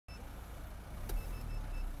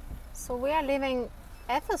So we are leaving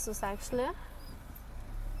Ephesus actually,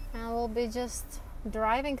 and we'll be just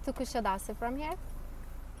driving to Kuşadası from here.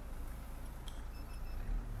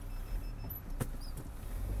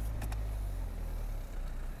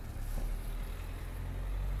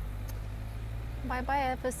 Bye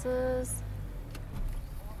bye Ephesus.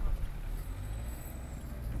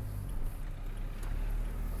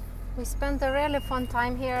 We spent a really fun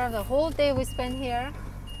time here. The whole day we spent here,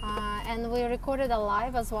 and we recorded a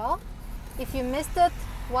live as well. If you missed it,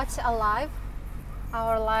 watch a live.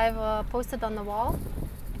 Our live posted on the wall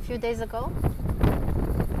a few days ago.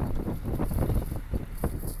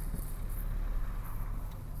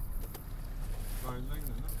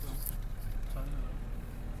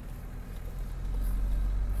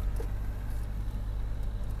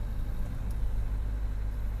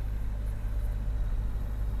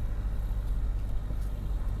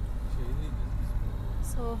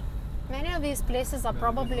 So many of these places are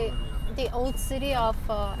probably the old city of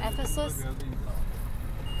Ephesus.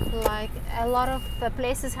 Like a lot of the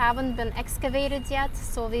places haven't been excavated yet,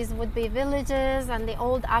 so these would be villages and the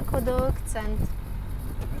old aqueducts and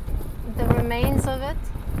the remains of it.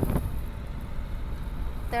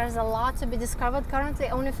 There's a lot to be discovered. Currently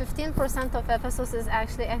only 15% of Ephesus is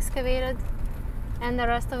actually excavated and the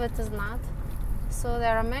rest of it is not. So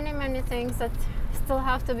there are many things that still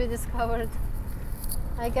have to be discovered.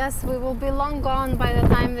 I guess we will be long gone by the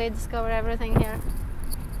time they discover everything here.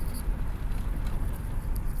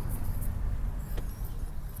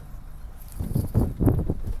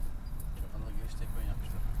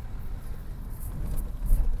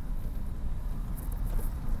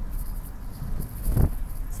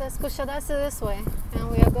 It says Kuşadası this way,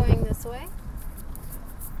 and we are going this way.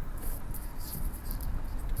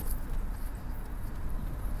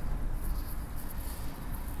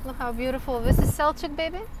 Look how beautiful. This is Selçuk,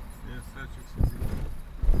 baby? Yes, Selçuk city.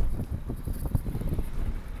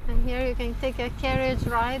 And here you can take a carriage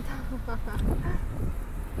ride.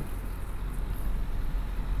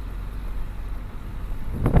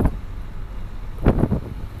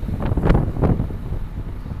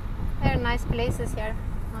 Very nice places here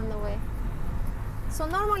on the way. So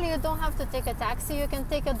normally you don't have to take a taxi, you can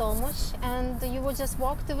take a dolmuş and you will just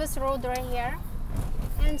walk to this road right here.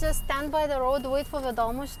 And just stand by the road, wait for the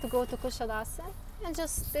dolmuş to go to Kuşadası, and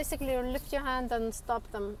just basically lift your hand and stop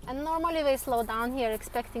them. And normally they slow down here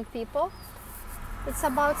expecting people. It's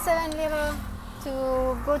about 7 lira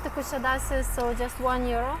to go to Kuşadası, so just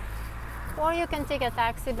 €1. Or you can take a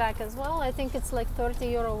taxi back as well. I think it's like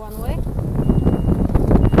 €30 one way.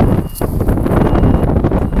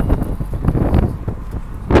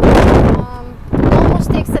 Dolmuş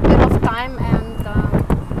takes a bit of time, and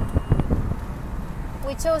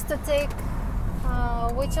we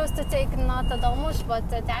chose to take not a dolmuş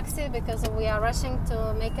but a taxi because we are rushing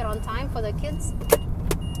to make it on time for the kids.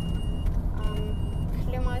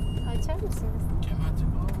 Klima açar mısınız?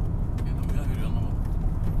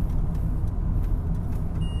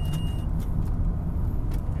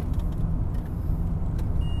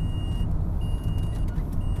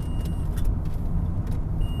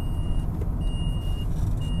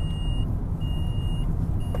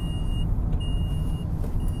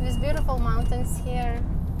 These beautiful mountains here.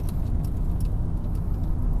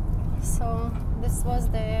 So this was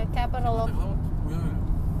the capital of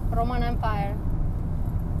Roman Empire.